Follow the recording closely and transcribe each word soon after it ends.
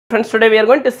Friends, today we are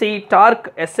going to see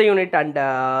torque SI unit and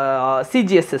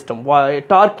CGS system.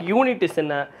 Torque unit is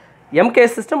in a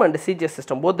MKS system and CGS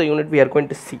system. Both the unit we are going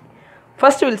to see.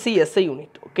 First we will see SI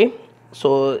unit. Okay.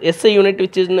 So SI unit,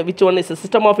 which one is a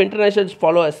system of international,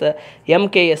 follow as a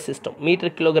MKS system, meter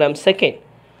kilogram second.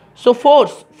 So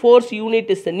force unit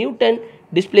is a Newton,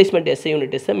 displacement SI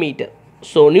unit is a meter.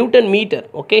 So Newton meter,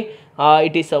 okay,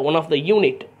 it is one of the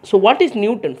unit. So what is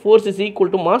Newton? Force is equal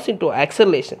to mass into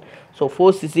acceleration. So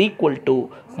force is equal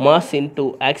to mass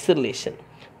into acceleration.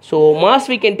 So mass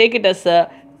we can take it as a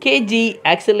kg,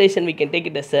 acceleration we can take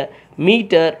it as a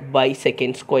meter by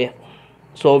second square.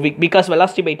 So because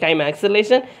velocity by time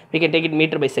acceleration, we can take it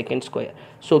meter by second square.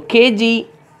 So kg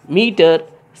meter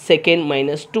second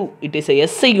minus 2, it is a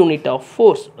SI unit of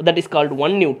force, that is called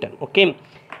 1 Newton. Okay.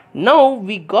 Now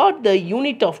we got the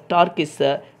unit of torque is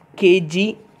a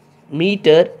kg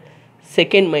meter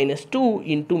second minus 2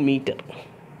 into meter.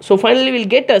 So finally we will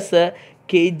get as a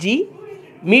kg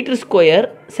meter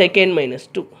square second minus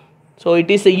 2. So it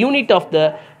is a unit of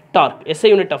the torque, SI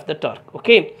unit of the torque.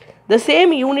 Okay. The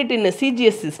same unit in a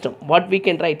CGS system, what we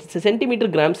can write, it's a centimeter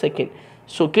gram second.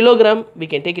 So kilogram we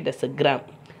can take it as a gram.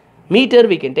 Meter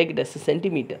we can take it as a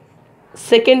centimeter.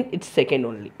 Second, it's second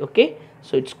only. Okay.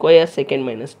 So it's square second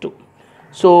minus 2.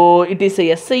 So it is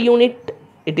a SI unit,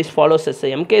 it is follows as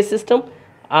a MKS system,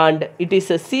 and it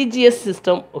is a CGS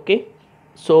system. Okay.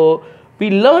 So we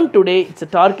learned today it's a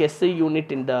torque SI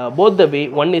unit in the both the way.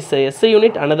 One is a SI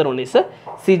unit, another one is a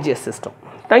CGS system.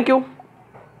 Thank you.